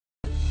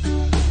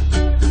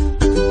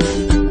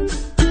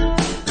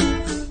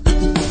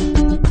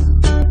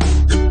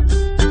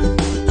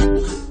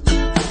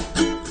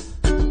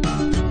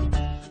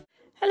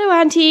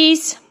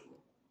beauties.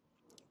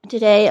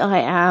 Today I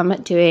am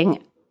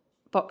doing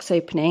box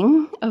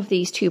opening of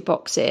these 2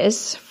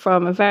 boxes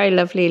from a very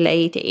lovely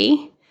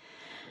lady,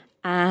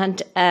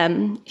 and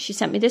she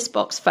sent me this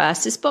box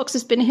first. This box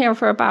has been here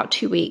for about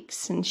 2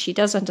 weeks, and she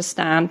does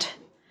understand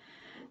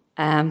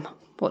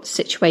what the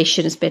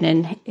situation has been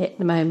in at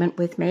the moment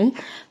with me.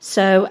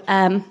 So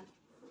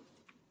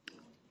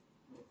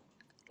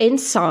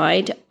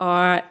inside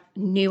are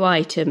new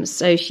items.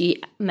 So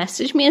she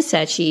messaged me and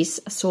said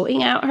she's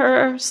sorting out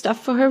her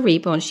stuff for her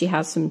Reborn. She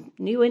has some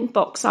new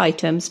in-box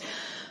items.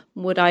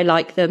 Would I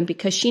like them?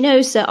 Because she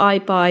knows that I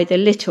buy the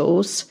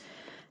littles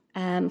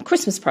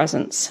Christmas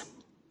presents.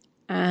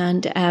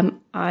 And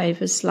I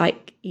was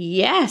like,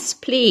 yes,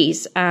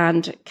 please.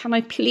 And can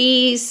I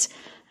please...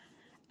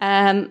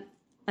 and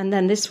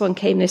then this one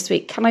came this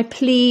week. Can I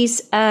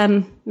please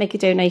make a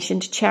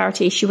donation to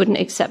charity? She wouldn't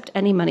accept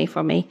any money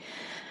from me.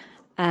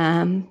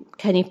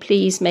 Can you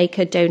please make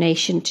a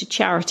donation to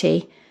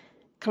charity?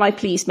 Can I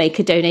please make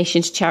a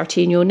donation to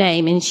charity in your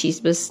name? And she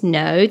was,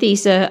 no,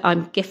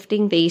 I'm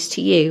gifting these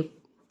to you.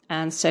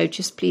 And so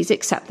just please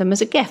accept them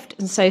as a gift.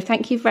 And so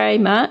thank you very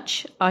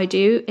much. I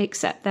do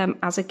accept them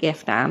as a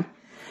gift, Anne.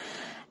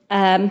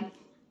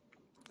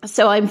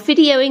 So I'm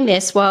videoing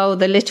this while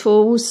the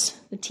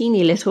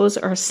teeny littles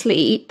are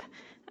asleep,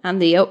 and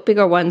the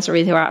bigger ones are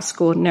either at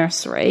school or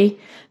nursery,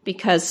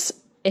 because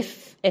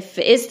if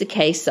it is the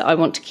case that I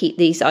want to keep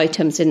these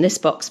items in this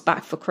box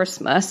back for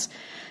Christmas,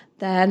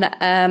 then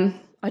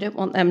I don't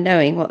want them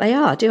knowing what they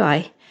are, do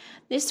I?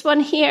 This one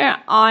here,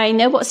 I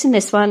know what's in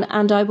this one,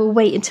 and I will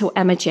wait until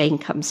Emma Jane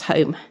comes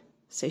home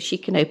so she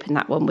can open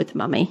that one with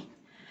Mummy.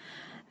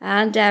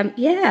 And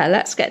yeah,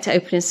 let's get to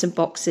opening some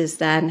boxes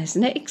then.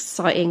 Isn't it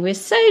exciting? We're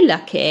so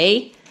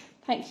lucky.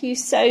 Thank you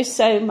so,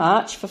 so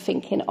much for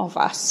thinking of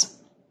us.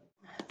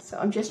 So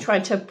I'm just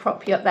trying to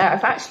prop you up there.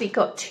 I've actually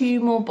got 2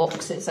 more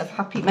boxes of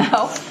Happy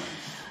Mail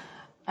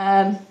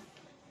to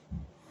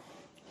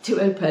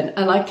open,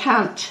 and I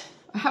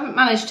haven't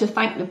managed to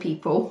thank the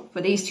people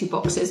for these 2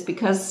 boxes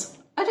because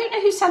I don't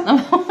know who sent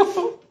them.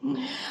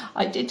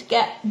 I did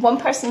get one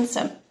person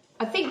sent,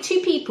 I think 2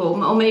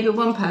 people, or maybe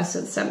one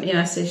person sent me a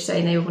message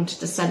saying they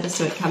wanted to send us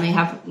something. Can they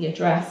have the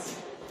address?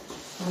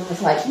 And I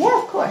was like,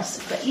 yeah, of course.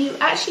 But you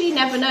actually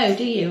never know,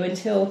 do you,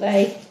 until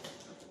it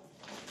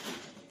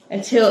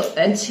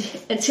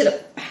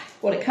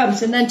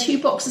comes. And then 2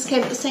 boxes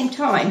came at the same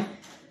time.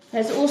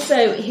 There's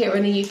also here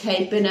in the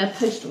UK been a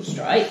postal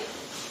strike.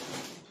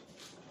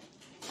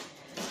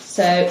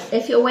 So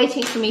if you're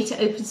waiting for me to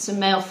open some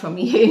mail from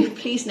you,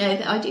 please know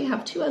that I do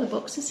have 2 other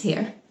boxes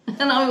here,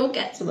 and I will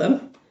get to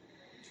them.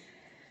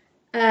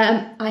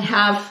 I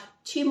have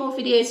 2 more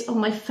videos on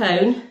my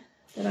phone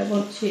that I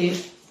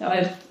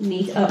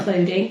need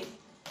uploading,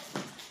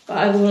 but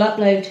I will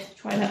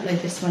try and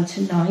upload this one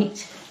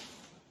tonight.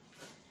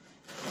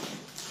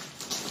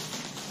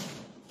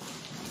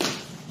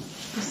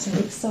 I'm so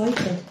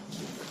excited.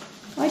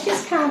 I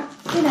just can't,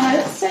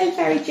 it's so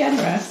very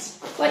generous.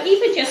 Like,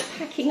 even just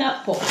packing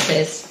up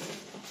boxes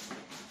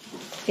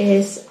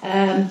is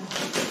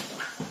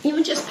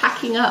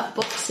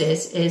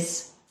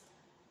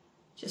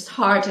just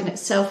hard in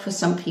itself for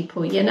some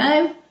people, You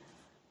know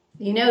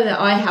that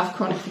I have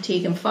chronic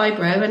fatigue and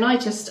fibro, and I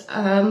just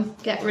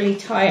get really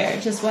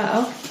tired as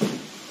well.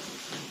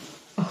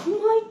 Oh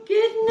my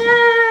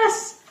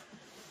goodness!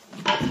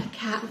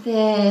 Look at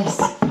this.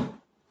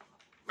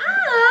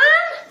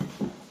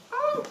 Anne!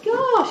 Oh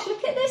gosh,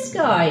 look at this,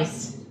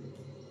 guys.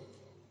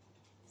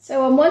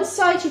 So on one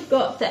side you've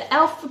got the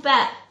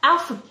alphabet.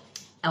 On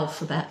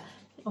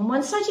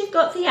one side you've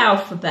got the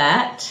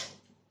alphabet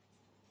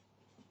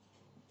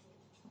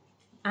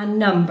and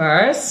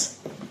numbers.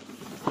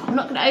 I'm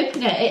not going to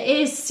open it. It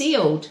is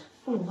sealed.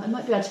 Oh, I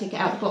might be able to take it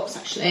out of the box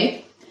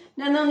actually. And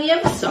then on the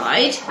other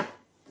side,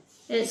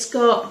 it's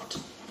got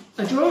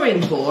a drawing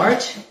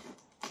board.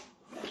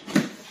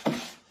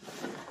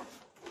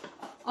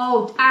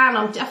 Oh, Anne,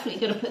 I'm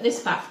definitely going to put this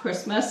back for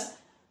Christmas.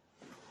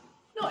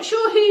 Not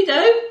sure who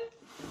though.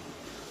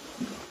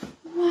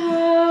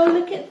 Wow,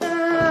 look at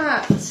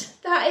that.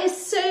 That is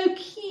so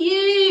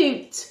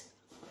cute.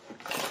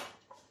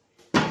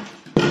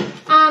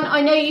 And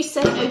I know you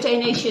said no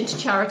donation to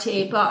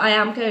charity, but I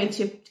am going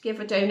to give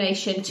a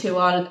donation to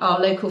our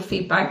local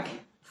food bank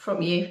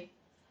from you.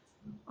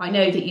 I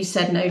know that you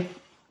said no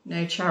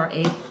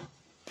charity,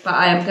 but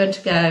I am going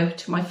to go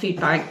to my food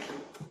bank.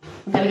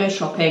 I'm going to go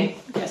shopping,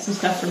 get some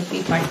stuff from the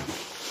food bank.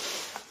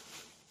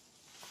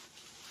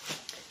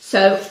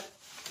 So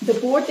the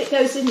board that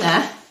goes in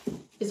there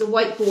is a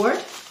white board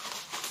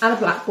and a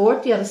black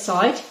board the other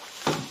side.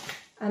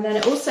 And then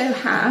it also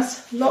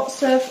has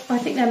lots of, I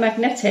think they're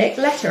magnetic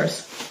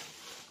letters,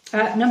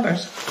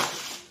 numbers.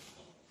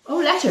 Oh,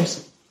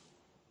 letters.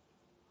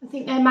 I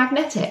think they're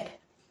magnetic.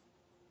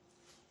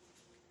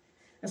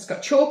 It's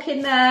got chalk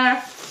in there.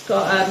 It's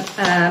got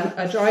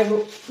a dry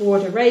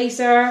board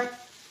eraser,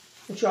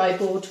 a dry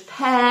board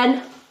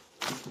pen.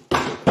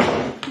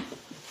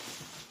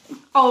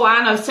 Oh,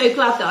 Anne, I'm so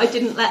glad that I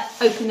didn't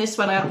open this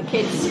one out the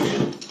kids.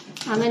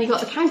 And then you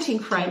got the counting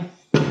frame.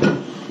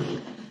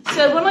 So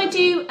So when I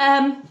do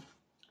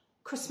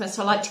Christmas,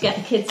 I like to get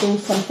the kids all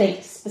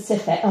something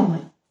specific. Oh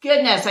my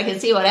goodness, I can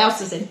see what else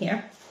is in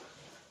here.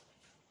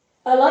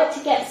 I like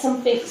to get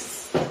something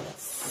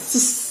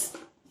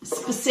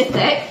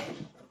specific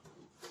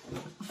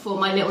for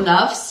my little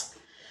loves.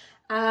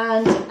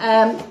 And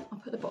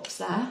I'll put the box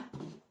there.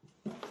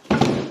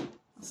 I'll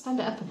stand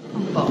it up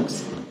on the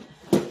box.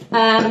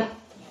 And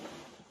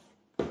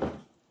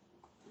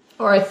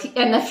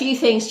a few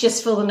things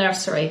just for the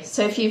nursery.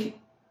 So if you've...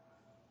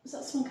 Is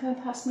that someone coming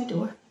past my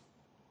door?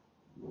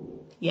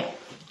 Yeah,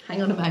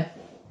 hang on a moment.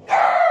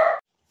 A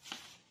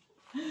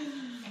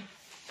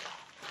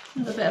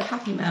little bit of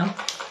happy mail.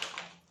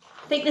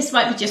 I think this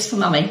might be just for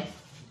Mummy.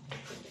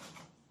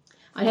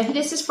 I know who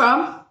this is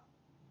from.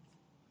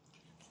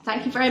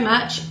 Thank you very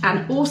much.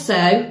 And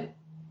also,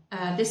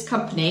 this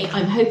company,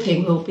 I'm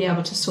hoping will be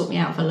able to sort me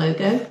out of a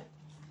logo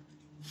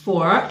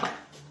for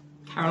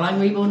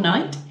Caroline Reborn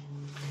Night.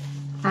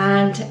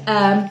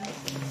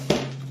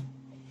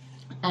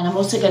 And I'm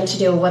also going to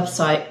do a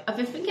website. I've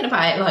been thinking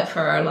about it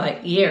for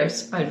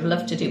years. I'd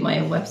love to do my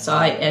own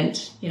website and,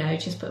 you know,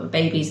 just put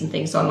babies and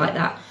things on like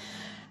that.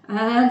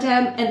 And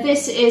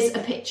this is a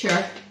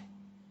picture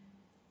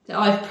that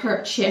I've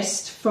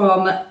purchased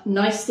from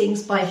Nice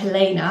Things by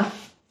Helena.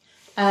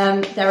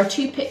 There are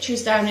two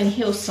pictures down in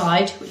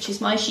Hillside, which is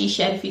my she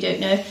shed if you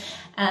don't know.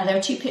 And there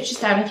are two pictures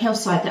down in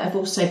Hillside that I've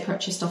also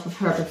purchased off of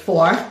her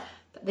before.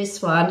 But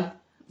this one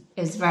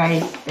is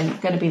going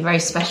to be very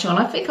special, and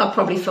I think I'll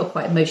probably feel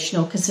quite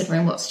emotional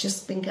considering what's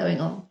just been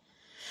going on.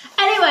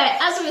 Anyway,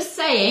 as I was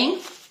saying,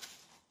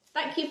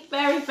 thank you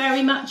very,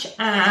 very much,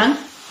 Anne.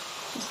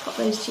 Just pop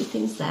those two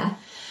things there.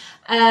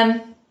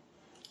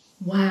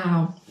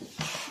 Wow.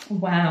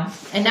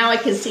 And now I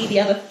can see the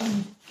other.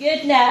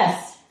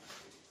 Goodness.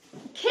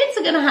 Kids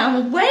are going to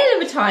have a whale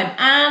of a time,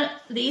 and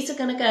these are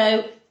going to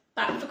go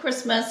back for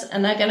Christmas,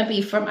 and they're going to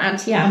be from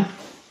Auntie Anne.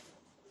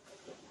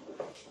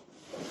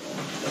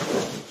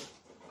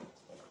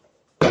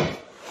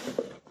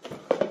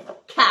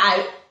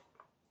 Cow.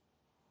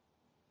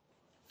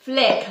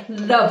 Flick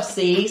loves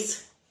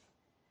these.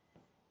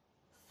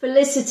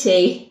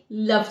 Felicity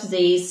loves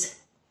these.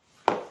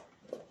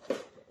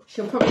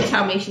 She'll probably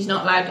tell me she's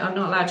not allowed. I'm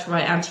not allowed to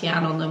write Auntie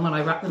Anne on them when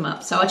I wrap them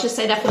up. So I'll just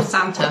say they're from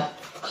Santa.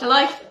 Shall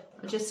I?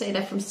 I'll just say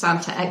they're from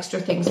Santa.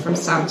 Extra things from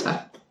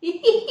Santa. There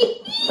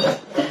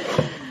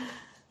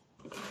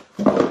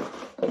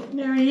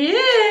he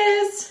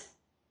is.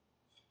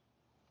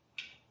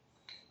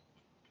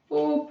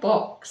 All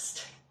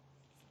boxed.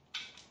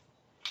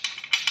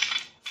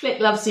 Flick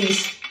loves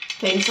these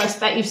things. I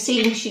bet you've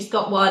seen she's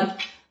got one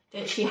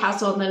that she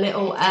has on the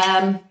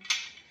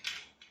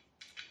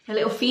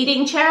little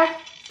feeding chair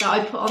that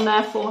I put on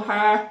there for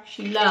her.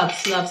 She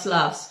loves.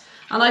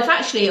 And I've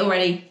actually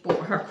already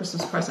bought her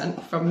Christmas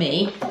present from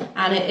me,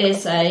 and it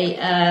is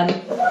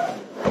a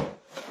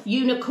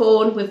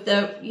unicorn with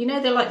the, you know,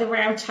 they're like the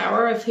round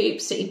tower of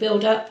hoops that you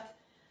build up.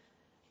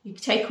 You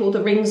take all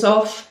the rings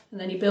off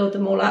and then you build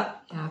them all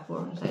up. Yeah, I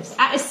bought one of those.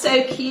 That is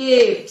so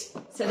cute.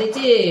 So they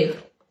do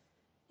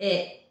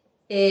it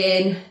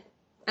in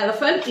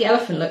elephant. The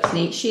elephant looks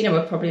neat. Sheena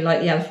would probably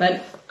like the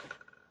elephant.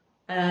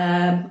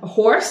 A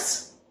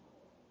horse.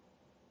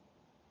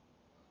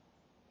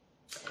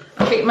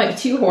 I think it might be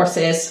two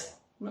horses.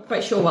 I'm not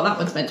quite sure what that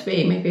one's meant to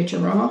be. Maybe a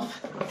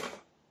giraffe.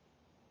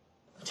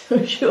 I'm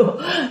not sure.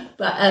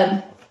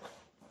 But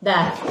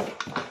there.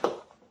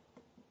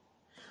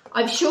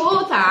 I'm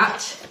sure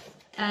that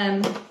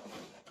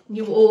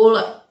you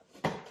all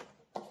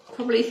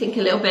probably think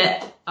a little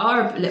bit,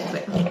 let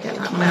me get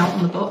that one out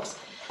on the box,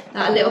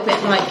 that a little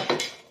bit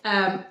like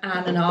Anne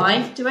and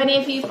I. Do any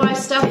of you buy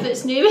stuff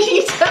that's new and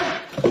you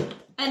don't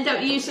end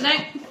up using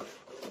it?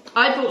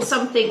 I bought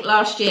something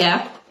last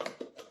year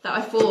that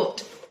I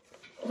thought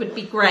would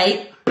be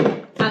great,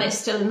 and it's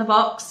still in the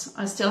box.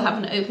 I still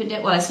haven't opened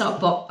it. Well, it's not a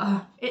box.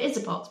 It is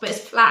a box, but it's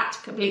flat,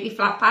 completely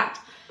flat packed.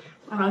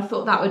 And I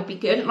thought that would be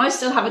good. And I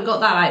still haven't got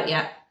that out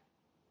yet.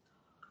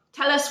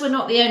 Tell us we're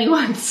not the only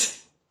ones.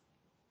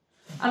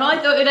 And I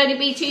thought it would only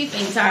be two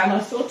things, Aaron.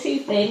 I saw two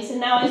things,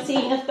 and now I'm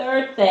seeing a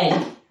third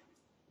thing.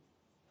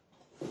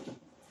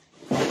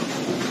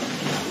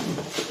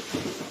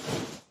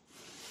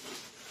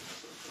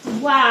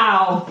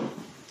 Wow.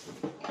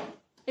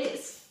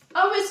 It's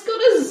got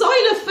a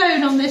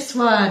xylophone on this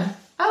one.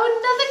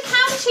 Oh, another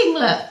counting,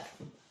 look.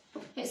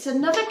 It's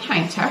another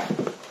counter.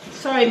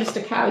 Sorry,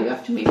 Mr. Cow, you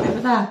have to move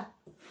over there.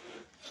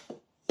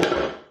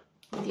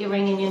 With your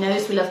ring in your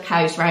nose, we love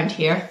cows round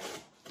here.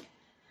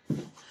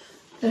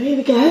 So here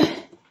we go.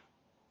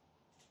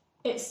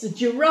 It's the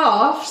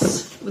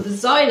giraffes with a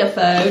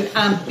xylophone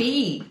and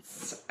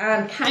beads.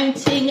 And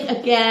counting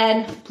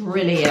again,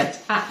 brilliant.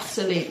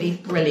 Absolutely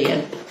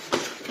brilliant.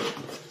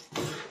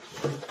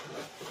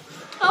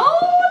 Oh,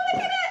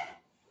 look at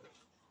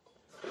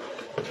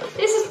it.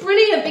 This is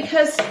brilliant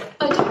because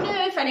I don't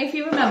know if any of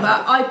you remember,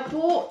 I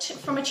bought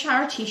from a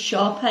charity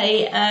shop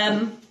a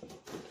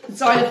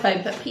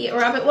xylophone, but Peter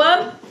Rabbit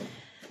one,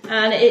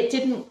 and it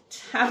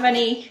didn't have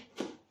any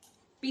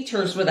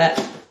beaters with it.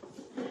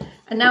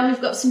 And now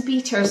we've got some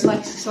beaters,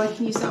 like, so I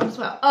can use that one as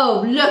well.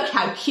 Oh, look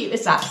how cute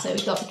is that. So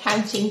we've got the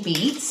counting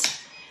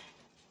beads.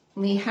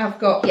 We have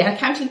got, yeah,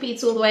 counting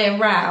beads all the way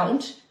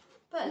around.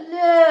 But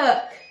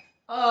look.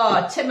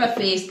 Oh,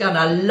 Timothy's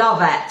gonna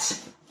love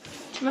it.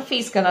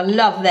 Timothy's gonna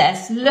love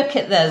this. Look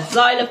at the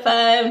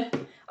xylophone.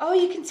 Oh,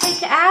 you can take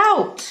it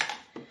out.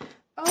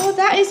 Oh,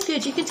 that is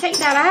good. You can take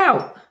that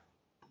out.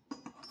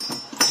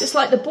 Just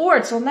like the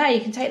boards on there,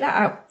 you can take that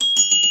out.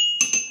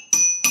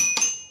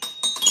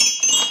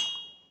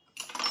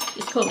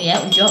 Just call me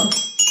Elton John.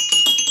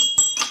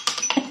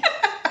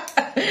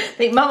 I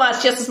think Mum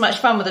has just as much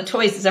fun with the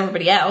toys as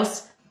everybody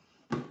else.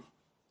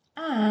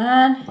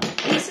 And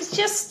this is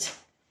just,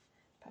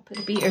 I put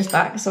the beaters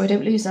back so I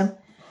don't lose them.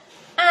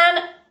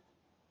 And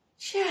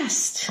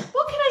just,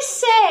 what can I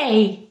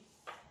say?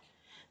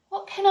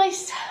 What can I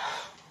say?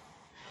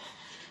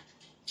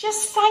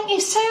 Just thank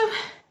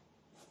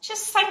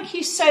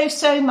you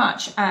so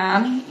much,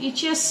 Anne. You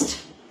just,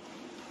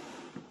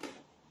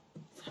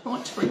 I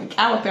want to bring a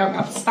cow up here. I'm going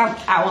to have to stamp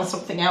cow on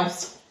something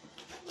else.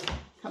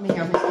 Come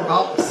here, Mr.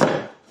 Box.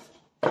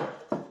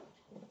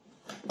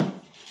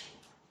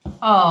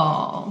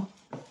 Oh.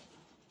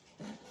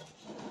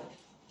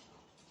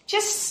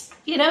 Just,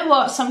 you know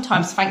what?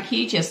 Sometimes thank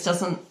you just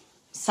doesn't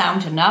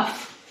sound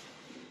enough.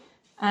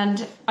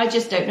 And I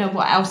just don't know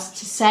what else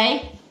to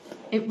say.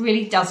 It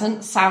really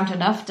doesn't sound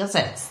enough, does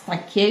it?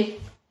 Thank you.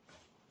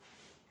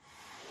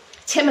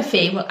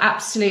 Timothy will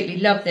absolutely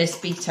love this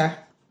beater.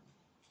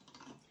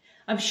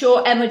 I'm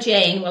sure Emma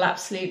Jane will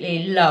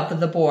absolutely love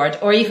the board,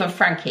 or even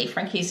Frankie.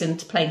 Frankie's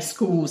into playing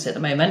schools at the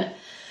moment.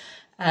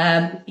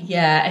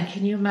 Yeah, and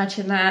can you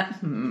imagine that?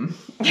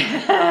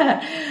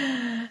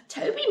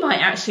 Toby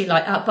might actually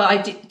like that,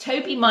 but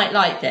Toby might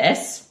like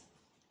this.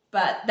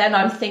 But then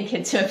I'm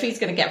thinking Timothy's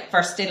going to get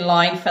first in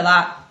line for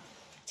that.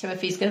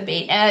 Timothy's going to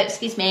be, oh,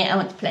 excuse me, I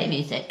want to play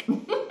music.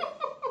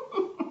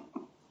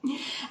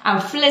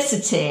 And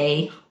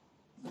Felicity,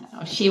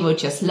 oh, she will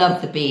just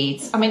love the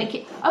beads. I mean,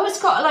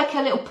 it's got like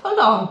a little pull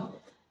on.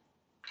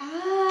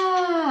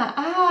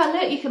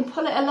 Look, you can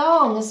pull it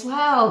along as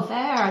well. There,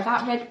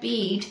 that red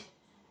bead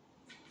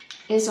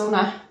is on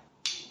a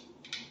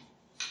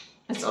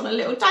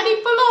little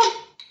tiny pull on.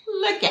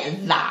 Look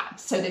at that.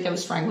 So they don't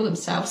strangle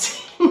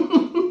themselves.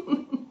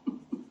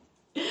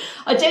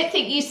 I don't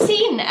think you've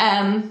seen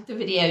the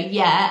video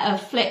yet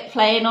of Flip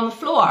playing on the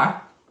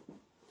floor.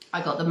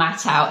 I got the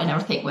mat out and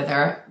everything with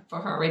her for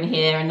her in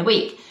here in the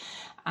week.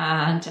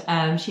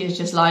 And she was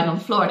just lying on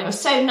the floor. And it was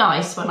so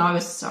nice when I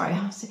was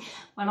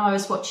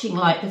watching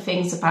like the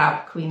things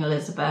about Queen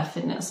Elizabeth,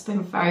 and it's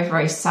been very,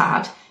 very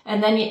sad.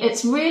 And then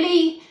it's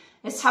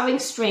having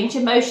strange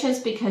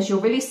emotions because you're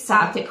really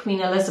sad that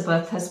Queen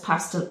Elizabeth has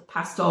passed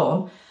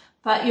on,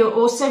 but you're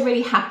also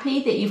really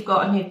happy that you've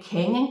got a new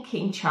king and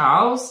King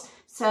Charles.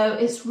 So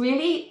it's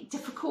really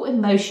difficult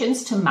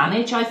emotions to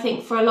manage, I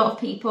think, for a lot of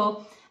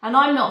people. And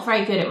I'm not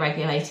very good at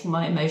regulating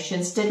my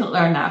emotions. Didn't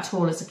learn that at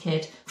all as a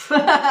kid. And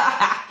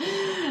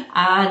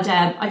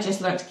I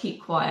just learned to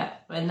keep quiet.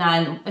 And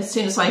then as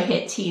soon as I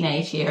hit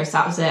teenage years,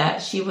 that was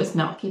it. She was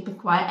not keeping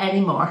quiet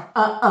anymore.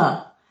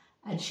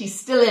 And she's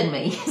still in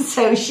me.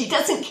 So she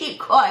doesn't keep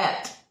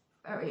quiet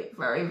very,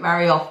 very,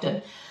 very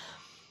often.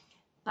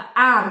 But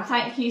Anne,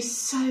 thank you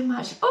so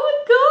much. Oh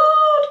my God.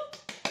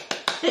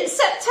 It's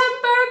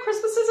September.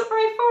 Christmas isn't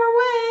very far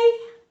away.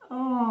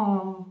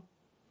 Oh.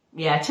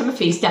 Yeah,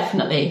 Timothy's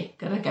definitely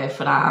going to go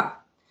for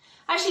that.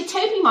 Actually,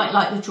 Toby might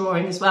like the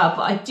drawing as well,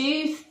 but I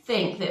do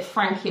think that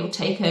Frankie will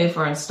take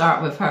over and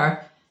start with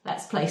her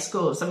Let's Play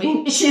Schools. I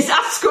mean, she's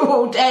at school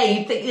all day.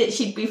 You'd think that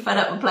she'd be fed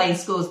up with playing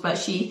schools,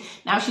 but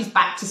now she's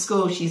back to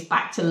school. She's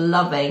back to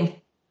loving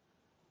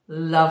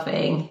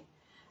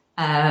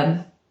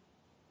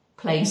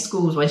playing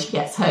schools when she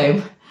gets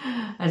home.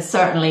 And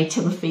certainly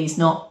Timothy's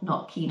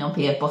not keen on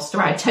being bossed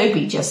around.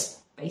 Toby just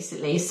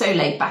basically is so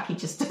laid back, he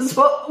just does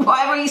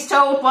whatever he's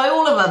told by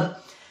all of them.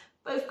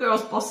 Both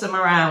girls boss him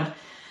around.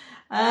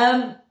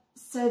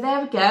 So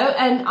there we go.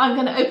 And I'm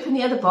going to open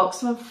the other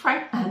box when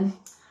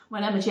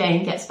Emma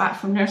Jane gets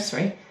back from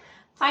nursery.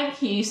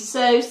 Thank you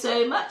so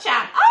much,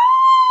 Anne.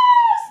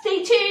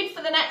 Stay tuned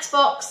for the next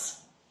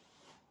box.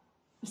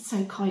 It's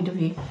so kind of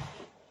you.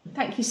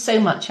 Thank you so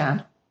much,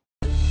 Anne.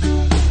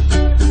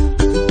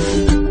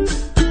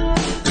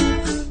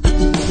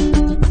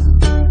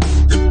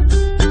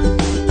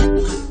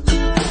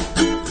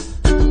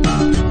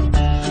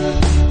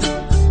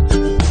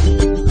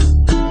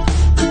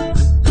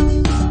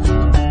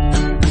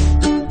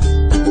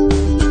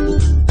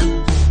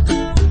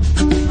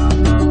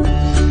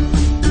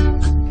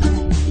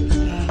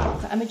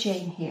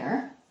 Jane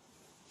here.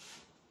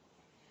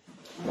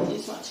 I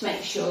just want to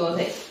make sure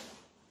that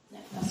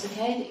that's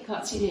okay, that you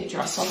can't see the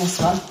address on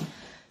this one.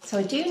 So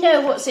I do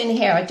know what's in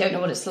here. I don't know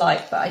what it's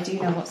like, but I do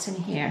know what's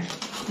in here.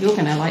 You're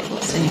going to like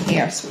what's in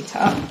here,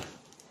 sweetheart.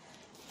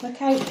 Look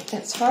how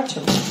it's hard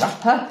to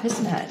wrap up,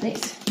 isn't it?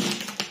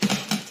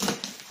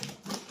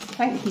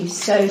 Thank you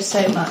so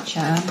much,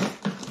 Anne.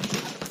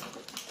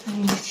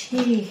 I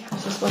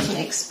just wasn't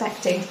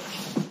expecting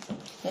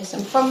Yes,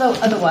 and from the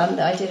other one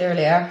that I did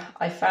earlier,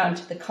 I found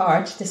the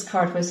card. This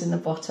card was in the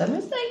bottom.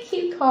 Isn't that a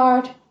cute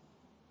card?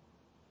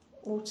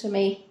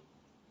 Autumny.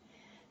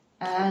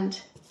 And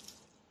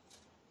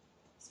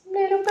some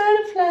little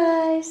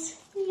butterflies.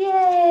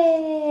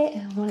 Yay!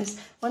 And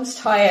one's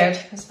tired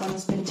because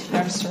one's been to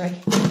nursery. Do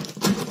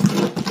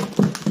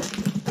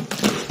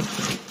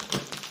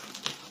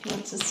you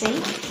want to see?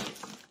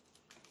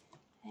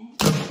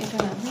 You're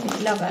going to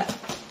really love it.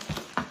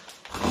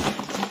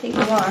 I think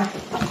you are.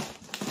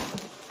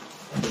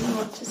 Do you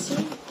want to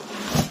see?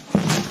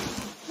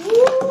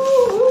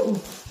 Ooh!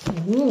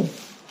 Ooh!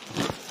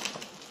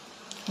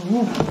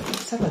 Ooh!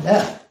 Let's have a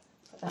look.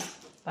 Put that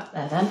back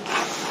there then.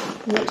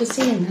 You want to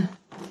see in there?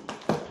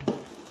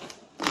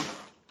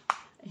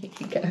 There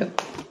you go.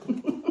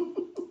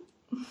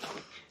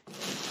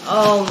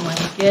 Oh my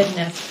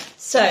goodness.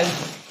 So,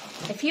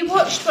 if you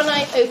watched when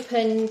I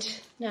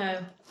opened,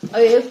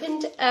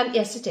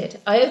 yes I did.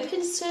 I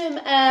opened some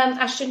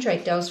Ashton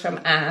Drake dolls from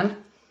Anne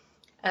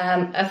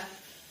a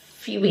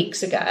few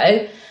weeks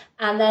ago.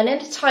 And then in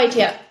a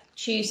Tidy Up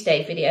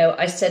Tuesday video,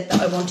 I said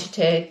that I wanted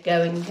to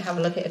go and have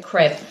a look at a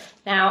crib.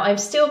 Now, I'm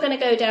still going to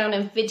go down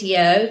and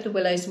video the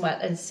Willows and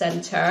Wetlands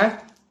Centre.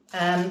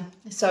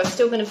 So I'm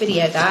still going to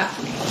video that.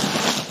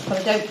 But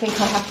I don't think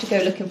I'll have to go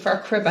looking for a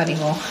crib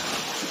anymore.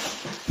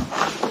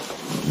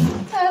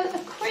 A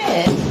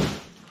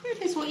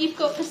crib is what you've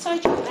got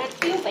beside your bed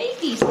for your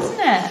babies, isn't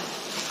it?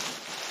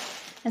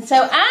 And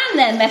so Anne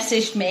then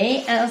messaged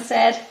me and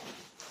said,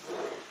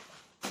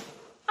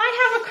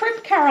 I have a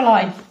crib,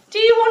 Caroline. Do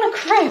you want a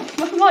crib?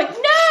 I'm like,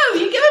 no,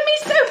 you're giving me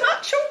so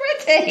much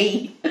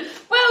already.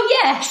 Well,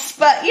 yes,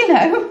 but you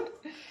know.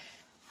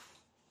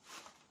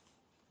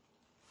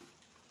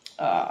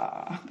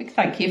 Big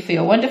thank you for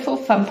your wonderful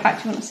fun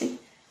packed. Do you want to see?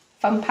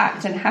 Fun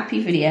packed and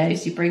happy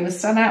videos. You bring the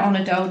sun out on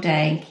a dull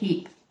day and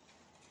keep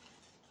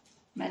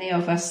many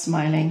of us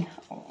smiling.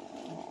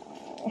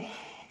 Oh,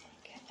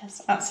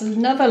 goodness, that's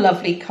another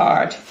lovely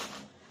card.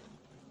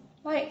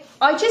 Like,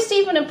 I just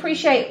even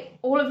appreciate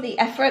all of the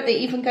effort that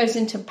even goes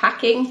into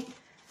packing.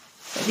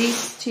 So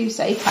these two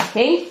say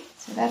packing.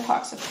 So they're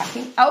parts of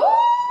packing. Oh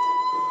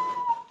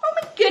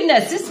my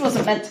goodness, this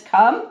wasn't meant to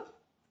come.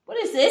 What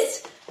is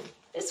this?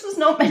 This was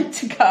not meant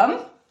to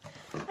come.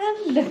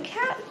 And look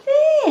at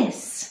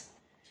this.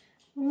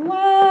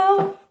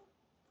 Wow.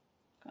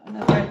 Got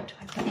another,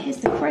 here's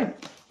the crib.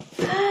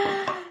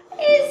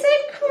 It's a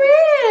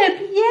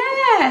crib.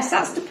 Yes,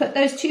 that's to put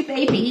those two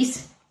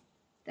babies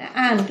that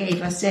Anne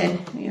gave us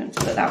in. You want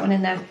to put that one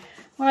in there.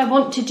 What I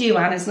want to do,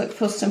 Anne, is look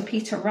for some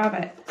Peter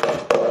Rabbit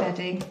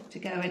bedding to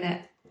go in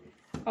it.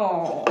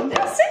 Oh,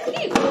 that's so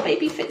cute. The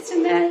baby fits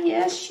in there.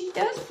 Yes, she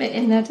does fit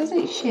in there,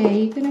 doesn't she?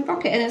 You're going to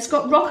rock it. And it's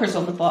got rockers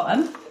on the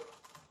bottom.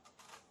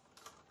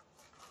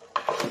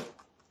 Oh,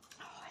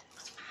 it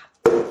looks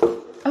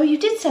fab. Oh, you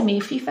did send me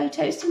a few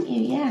photos, didn't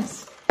you?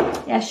 Yes.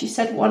 Yes, you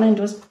said one end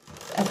was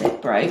a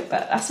bit broke,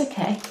 but that's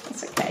okay.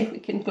 That's okay. We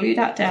can glue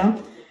that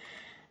down.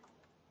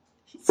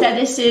 So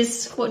this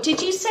is, what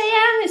did you say,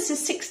 Anne? This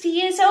is 60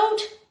 years old?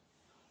 Oh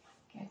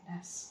my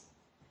goodness.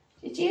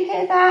 Did you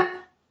hear that?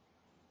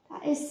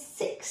 That is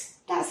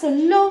that's a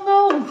long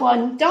old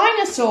one.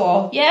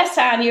 Dinosaur. Yes,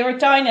 Anne, you're a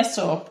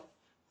dinosaur.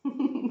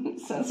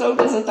 It's as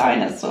old as a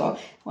dinosaur.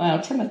 Well,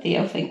 Timothy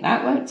will think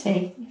that, won't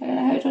he? You're going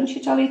to hold on to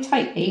your dolly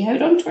tightly.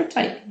 Hold on to her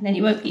tightly, and then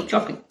you won't keep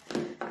dropping.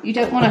 You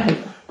don't want to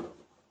hold.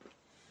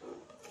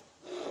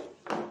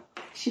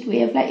 Should we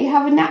have let you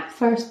have a nap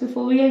first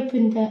before we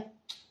opened it?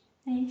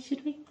 Hey,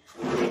 should we?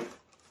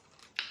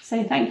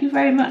 So thank you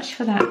very much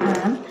for that,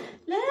 Anne.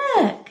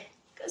 Look,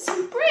 got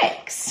some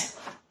bricks.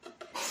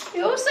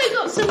 We also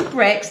got some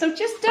bricks. I'm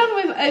just done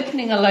with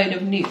opening a load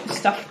of new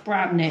stuff,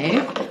 brand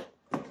new.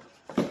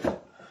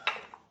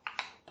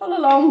 Pull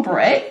along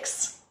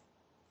bricks.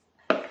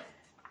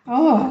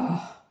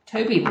 Oh,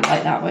 Toby would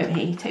like that, won't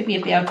he? Toby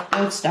will be able to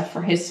build stuff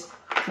for his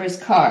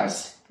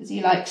cars because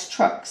he likes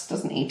trucks,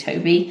 doesn't he,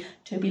 Toby?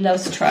 Toby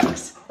loves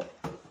trucks.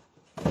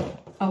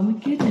 Oh my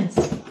goodness.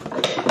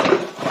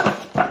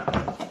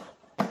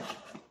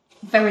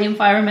 Very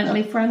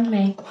environmentally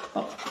friendly.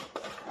 Oh.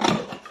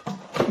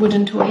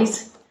 Wooden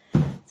toys.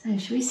 So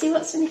should we see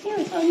what's in here?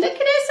 Oh, look at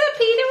this, a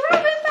Peter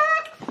Rabbit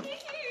bag.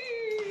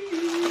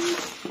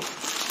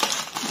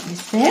 What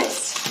is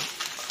this?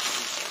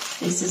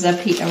 This is a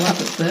Peter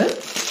Rabbit book.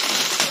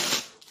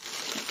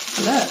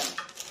 Look.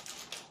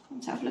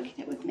 Want to have a look at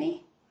it with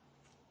me?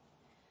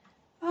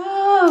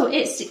 Oh,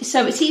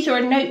 it's either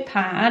a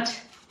notepad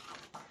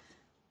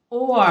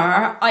or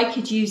I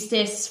could use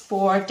this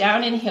for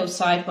down in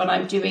Hillside when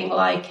I'm doing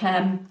like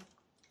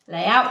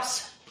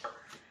layouts.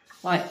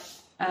 Like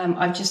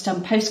I've just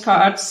done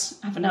postcards,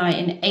 haven't I,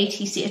 in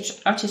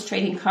ATC artist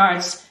trading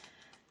cards.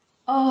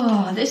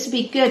 Oh, this would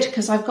be good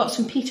because I've got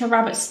some Peter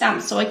Rabbit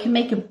stamps, so I can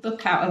make a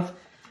book out of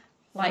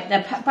like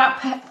they're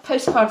about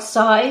postcard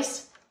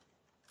size.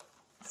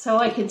 So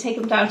I can take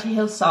them down to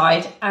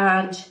Hillside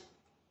and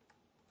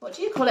what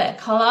do you call it? A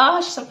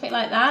collage, something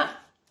like that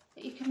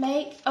you can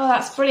make. Oh,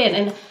 that's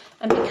brilliant.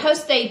 And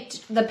because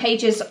the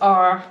pages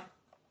are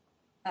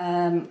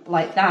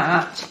like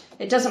that,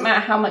 It doesn't matter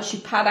how much you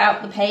pad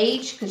out the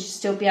page because you'll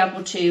still be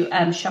able to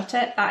shut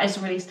it. That's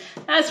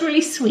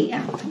really sweet,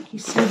 Anne. Thank you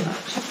so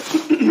much.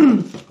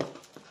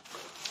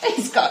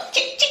 It's got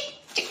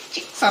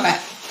chicks on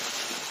it.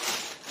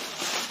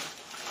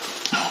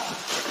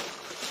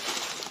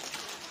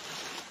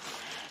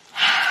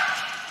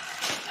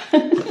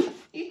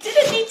 You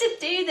didn't need to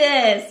do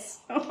this.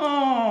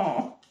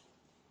 Oh,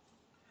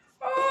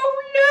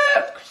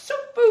 look, some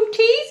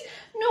booties.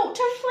 0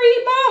 to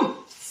 3 months.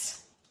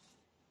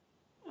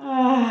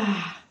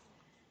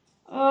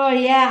 Oh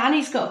yeah,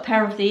 Annie's got a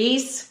pair of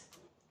these.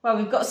 Well,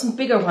 we've got some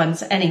bigger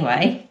ones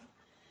anyway.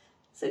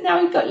 So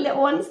now we've got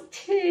little ones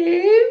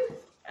too.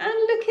 And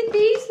look at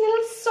these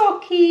little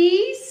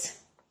sockies.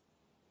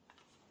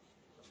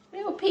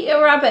 Little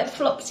Peter Rabbit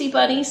Flopsy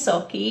Bunny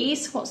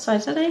sockies. What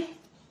size are they?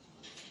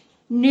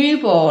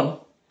 Newborn.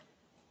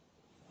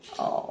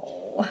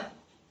 Oh,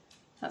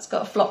 that's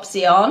got a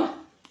Flopsy on.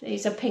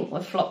 These are pink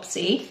with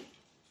Flopsy.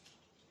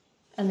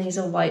 And these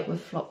are white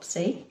with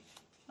Flopsy.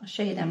 I'll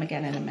show you them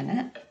again in a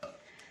minute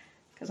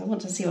because I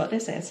want to see what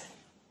this is.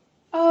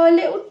 Oh, a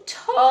little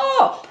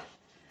top.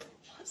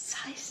 What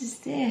size is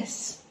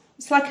this?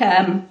 It's like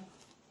a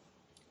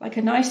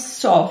nice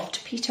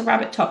soft Peter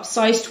Rabbit top,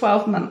 size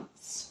 12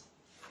 months.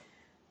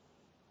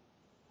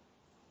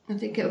 I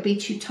think it'll be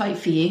too tight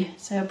for you,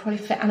 so it'll probably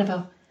fit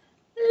Annabelle.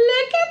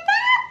 Look at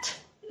that.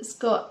 It's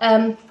got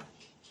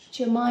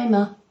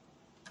Jemima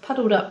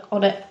Puddle Duck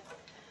on it.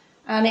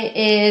 And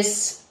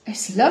it's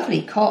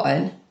lovely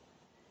cotton.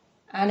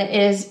 And it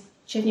is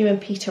genuine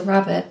Peter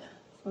Rabbit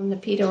from the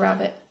Peter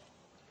Rabbit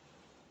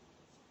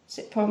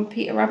Zip-on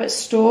Peter Rabbit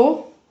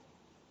store.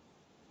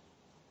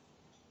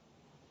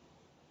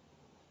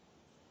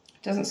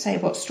 It doesn't say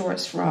what store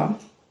it's from.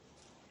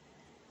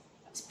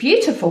 It's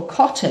beautiful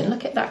cotton.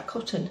 Look at that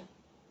cotton.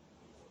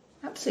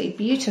 Absolutely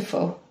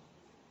beautiful.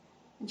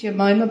 And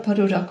Jemima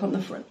Puddle Duck on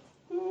the front.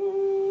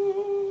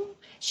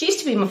 She used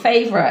to be my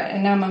favourite,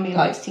 and now Mummy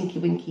likes Tinky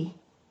Winky.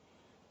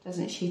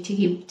 Doesn't she?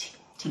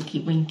 Tinky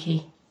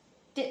Winky.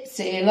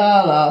 Dipsy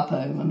la la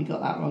po. Mummy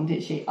got that wrong,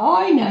 did she?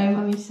 I know,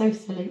 Mummy's so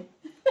silly.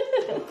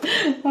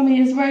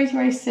 Mummy is very,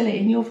 very silly,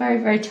 and you're very,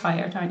 very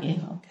tired, aren't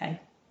you? Okay.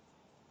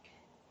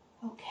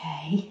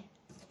 Okay.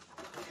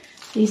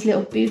 These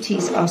little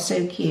booties are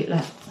so cute.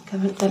 Look,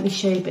 let me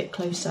show you a bit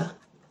closer.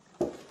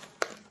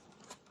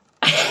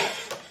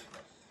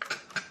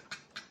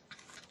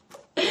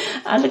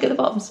 And look at the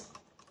bottoms.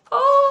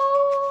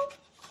 Oh,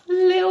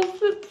 little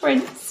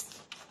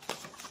footprints.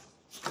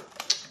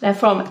 They're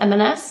from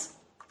M&S.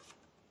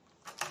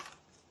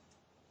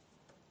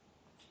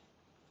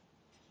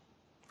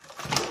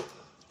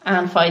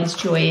 Anne finds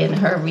joy in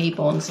her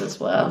Reborns as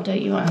well,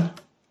 don't you, Anne?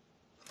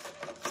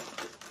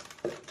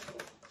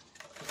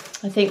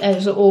 I think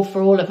those are all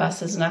for all of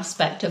us as an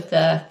aspect of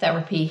the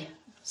therapy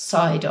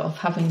side of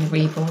having the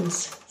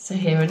Reborns. So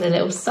here are the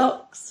little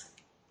socks.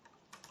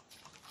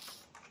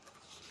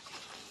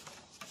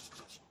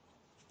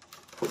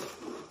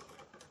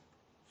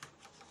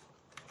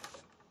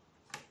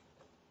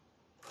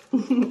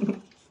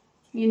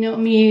 You're not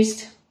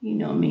amused? You're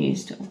not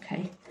amused,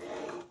 okay.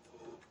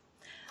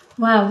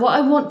 Wow, what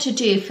I want to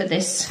do for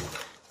this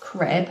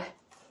crib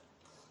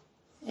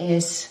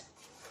is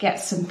get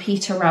some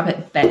Peter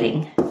Rabbit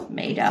bedding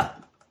made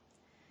up,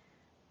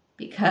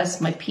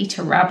 because my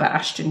Peter Rabbit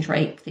Ashton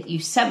drape that you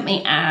sent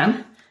me,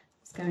 Anne,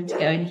 is going to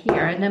go in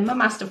here, and then Mum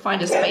has to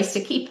find a space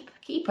to keep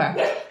her.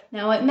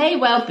 Now, it may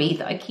well be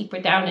that I keep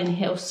her down in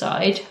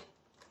Hillside.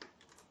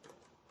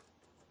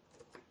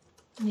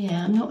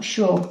 Yeah, I'm not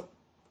sure.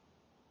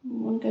 You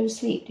want to go to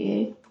sleep, do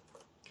you?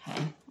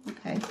 Okay,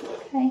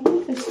 you can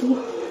go sleep.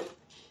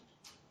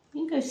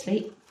 You can go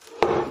sleep.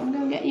 You want to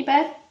go and get in your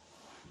bed?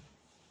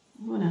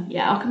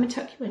 Yeah, I'll come and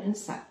tuck you in a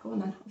sec. Go on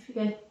then, off you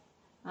go.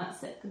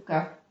 That's it, good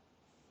girl.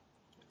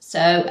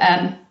 So,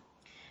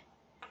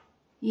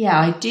 yeah,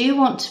 I do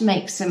want to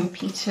make some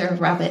Peter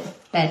Rabbit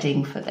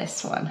bedding for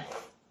this one.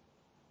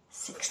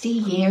 60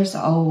 years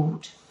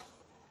old.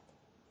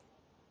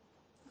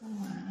 Oh,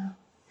 wow.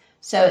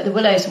 So at the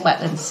Willows and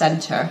Wetlands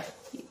Centre,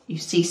 you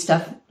see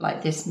stuff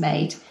like this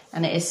made,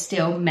 and it is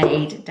still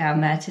made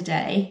down there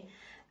today.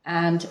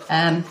 And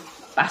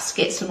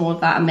baskets and all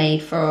of that are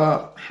made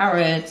for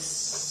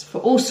Harrods, for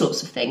all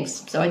sorts of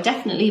things. So I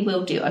definitely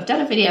will do. I've done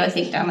a video, I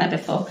think, down there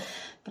before,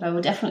 but I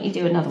will definitely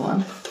do another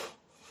one.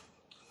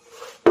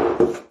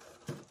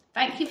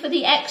 Thank you for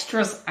the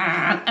extras,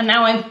 Anne. And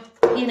now I'm,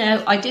 you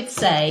know, I did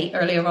say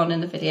earlier on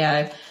in the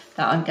video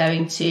that I'm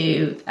going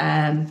to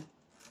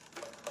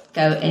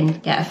go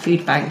and get a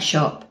food bank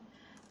shop.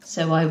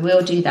 So I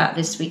will do that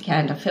this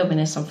weekend. I'm filming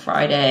this on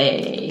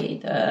Friday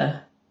the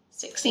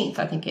 16th,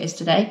 I think it is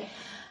today.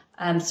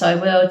 So I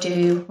will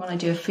do, when I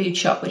do a food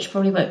shop, which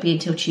probably won't be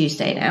until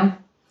Tuesday now.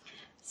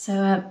 So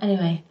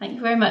anyway, thank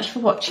you very much for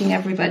watching,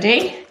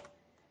 everybody.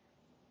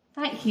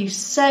 Thank you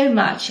so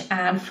much,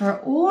 Anne, for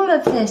all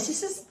of this.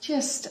 This is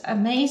just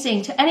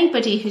amazing. To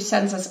anybody who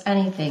sends us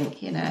anything,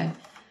 you know,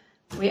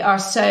 we are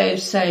so,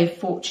 so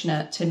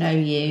fortunate to know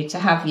you, to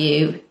have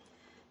you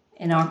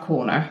in our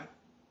corner.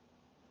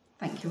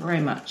 Thank you very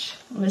much.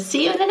 We'll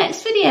see you in the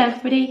next video,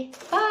 everybody.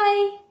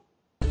 Bye.